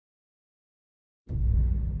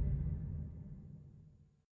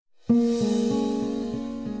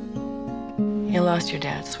You lost your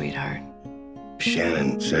dad, sweetheart.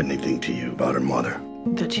 Shannon said anything to you about her mother?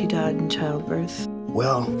 That she died in childbirth.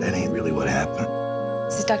 Well, that ain't really what happened.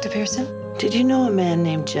 This is Dr. Pearson? Did you know a man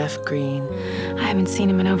named Jeff Green? I haven't seen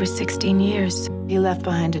him in over 16 years. He left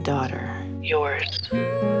behind a daughter. Yours.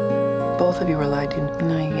 Both of you were lied to.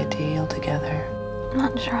 Now you get to heal together. I'm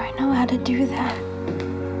not sure I know how to do that.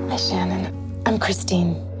 Hi, Shannon. I'm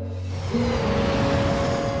Christine.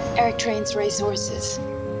 Eric trains racehorses.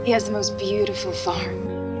 He has the most beautiful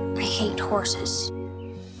farm. I hate horses.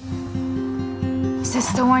 Is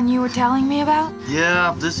this the one you were telling me about?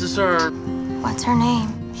 Yeah, this is her. What's her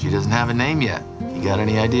name? She doesn't have a name yet. You got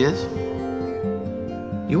any ideas?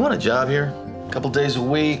 You want a job here? A couple days a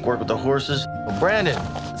week, work with the horses? Well, Brandon,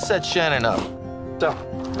 let's set Shannon up. So,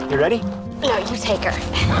 you ready? No, you take her.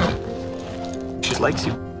 She likes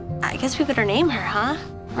you. I guess we better name her, huh?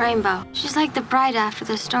 Rainbow. She's like the bride after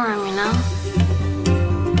the storm, you know?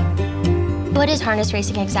 What is harness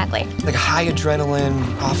racing exactly? Like a high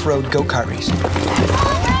adrenaline off-road go-kart race.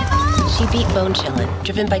 She beat Bone Chillin',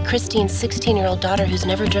 driven by Christine's 16-year-old daughter who's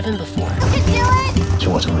never driven before. She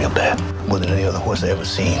wants him real bad, more than any other horse I ever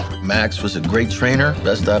seen. Max was a great trainer,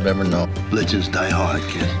 best I've ever known. Blitzers die hard,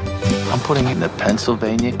 kid. I'm putting in the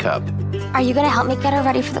Pennsylvania Cup. Are you gonna help me get her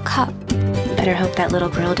ready for the cup? Better hope that little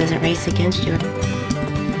girl doesn't race against you.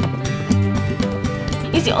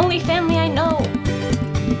 He's the only family I know.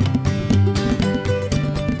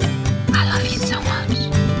 I love you so much.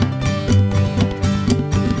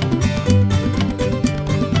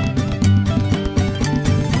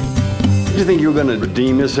 You think you were gonna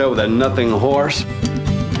redeem yourself with a nothing horse?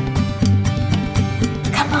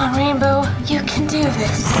 Come on, Rainbow. You can do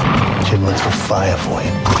this. She'd look for fire for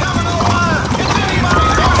you.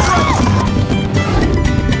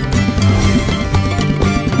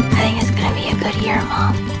 I think it's gonna be a good year,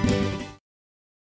 Mom.